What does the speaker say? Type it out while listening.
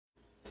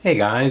Hey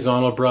guys,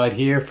 Arnold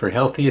here for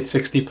Healthy at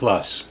 60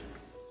 Plus.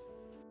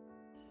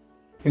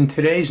 In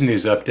today's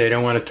news update, I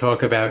want to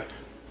talk about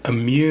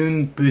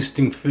immune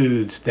boosting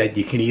foods that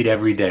you can eat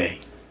every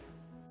day.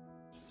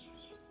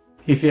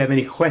 If you have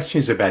any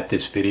questions about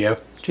this video,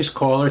 just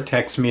call or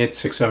text me at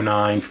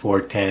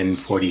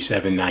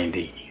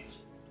 609-410-4790.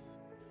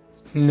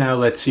 Now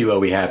let's see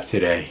what we have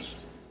today.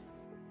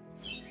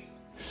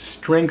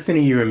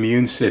 Strengthening your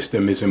immune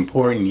system is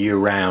important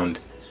year-round,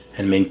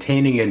 and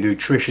maintaining a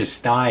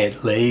nutritious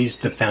diet lays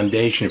the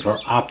foundation for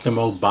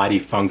optimal body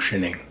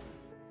functioning.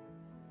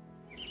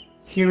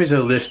 Here is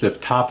a list of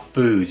top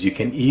foods you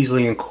can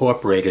easily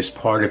incorporate as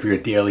part of your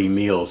daily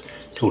meals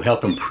to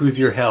help improve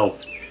your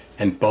health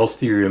and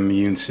bolster your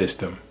immune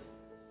system.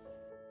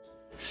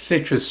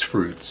 Citrus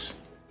fruits.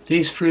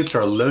 These fruits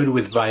are loaded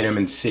with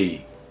vitamin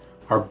C.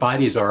 Our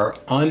bodies are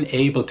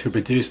unable to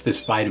produce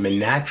this vitamin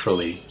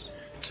naturally,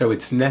 so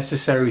it's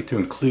necessary to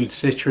include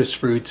citrus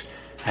fruits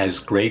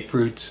as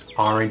grapefruits,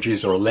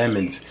 oranges, or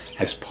lemons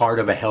as part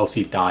of a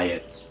healthy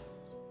diet.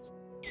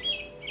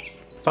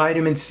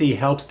 Vitamin C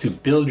helps to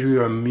build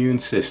your immune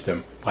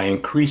system by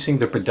increasing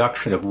the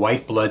production of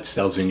white blood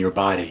cells in your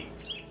body.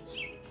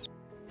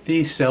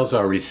 These cells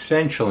are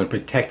essential in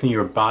protecting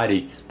your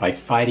body by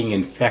fighting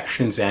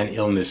infections and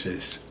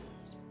illnesses.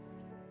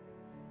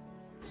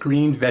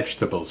 Green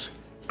vegetables.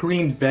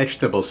 Green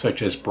vegetables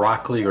such as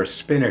broccoli or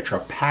spinach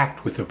are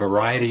packed with a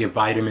variety of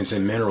vitamins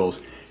and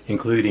minerals,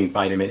 including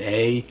vitamin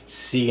A,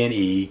 C and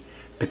E,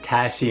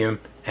 potassium,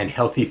 and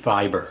healthy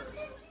fiber.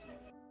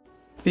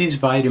 These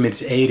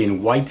vitamins aid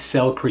in white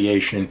cell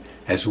creation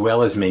as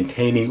well as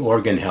maintaining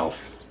organ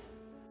health.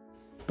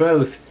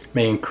 Both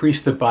may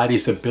increase the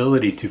body's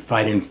ability to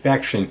fight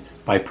infection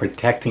by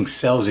protecting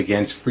cells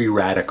against free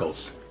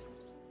radicals.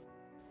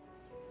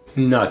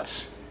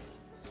 Nuts.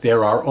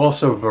 There are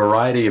also a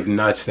variety of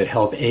nuts that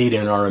help aid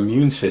in our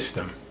immune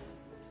system.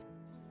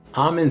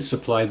 Almonds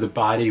supply the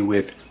body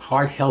with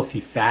heart-healthy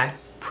fat,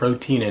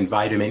 protein, and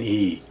vitamin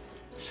E.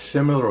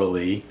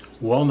 Similarly,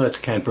 walnuts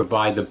can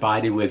provide the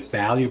body with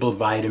valuable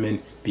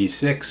vitamin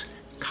B6,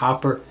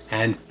 copper,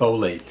 and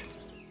folate.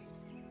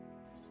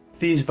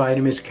 These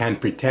vitamins can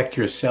protect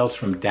your cells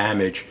from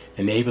damage,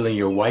 enabling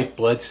your white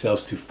blood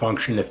cells to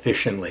function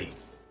efficiently.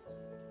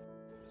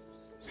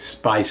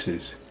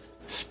 Spices.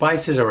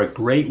 Spices are a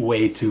great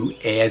way to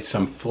add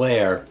some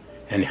flair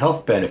and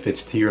health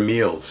benefits to your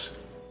meals.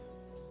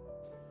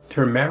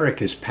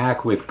 Turmeric is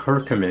packed with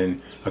curcumin,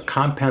 a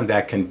compound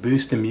that can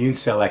boost immune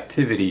cell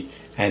activity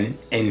and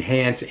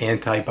enhance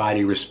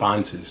antibody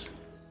responses.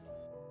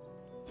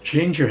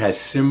 Ginger has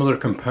similar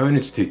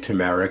components to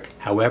turmeric,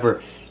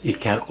 however,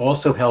 it can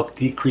also help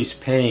decrease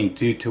pain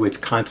due to its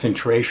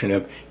concentration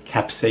of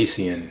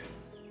capsaicin.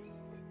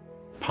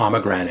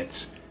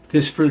 Pomegranates.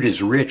 This fruit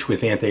is rich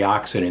with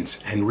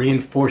antioxidants and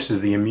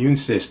reinforces the immune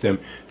system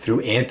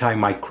through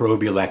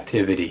antimicrobial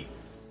activity.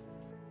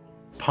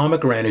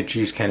 Pomegranate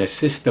juice can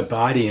assist the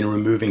body in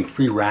removing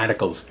free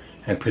radicals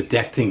and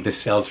protecting the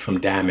cells from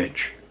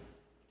damage.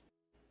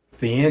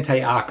 The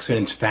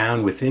antioxidants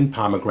found within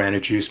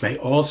pomegranate juice may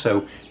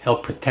also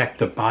help protect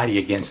the body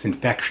against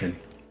infection.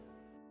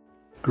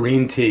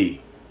 Green tea.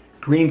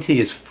 Green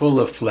tea is full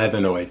of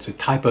flavonoids, a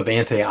type of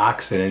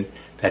antioxidant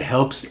that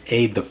helps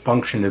aid the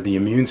function of the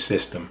immune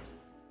system.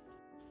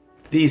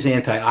 These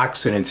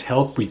antioxidants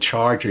help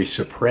recharge a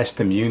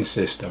suppressed immune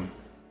system.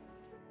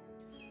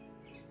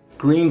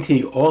 Green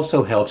tea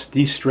also helps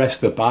de-stress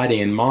the body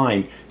and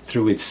mind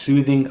through its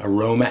soothing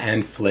aroma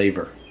and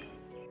flavor.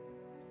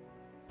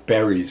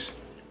 Berries.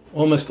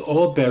 Almost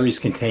all berries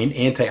contain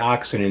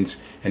antioxidants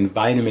and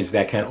vitamins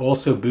that can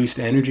also boost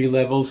energy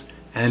levels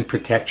and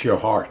protect your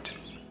heart.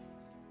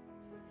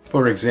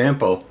 For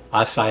example,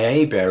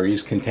 acai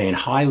berries contain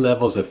high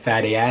levels of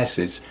fatty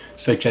acids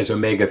such as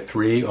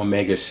omega-3,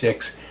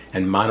 omega-6,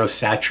 and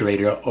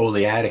monosaturated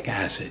oleic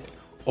acid,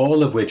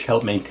 all of which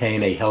help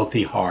maintain a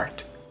healthy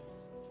heart.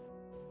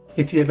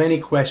 If you have any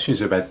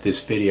questions about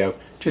this video,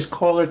 just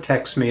call or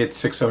text me at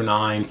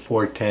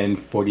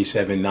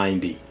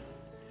 609-410-4790.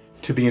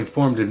 To be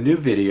informed of new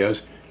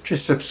videos,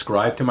 just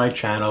subscribe to my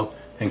channel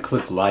and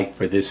click like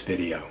for this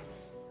video.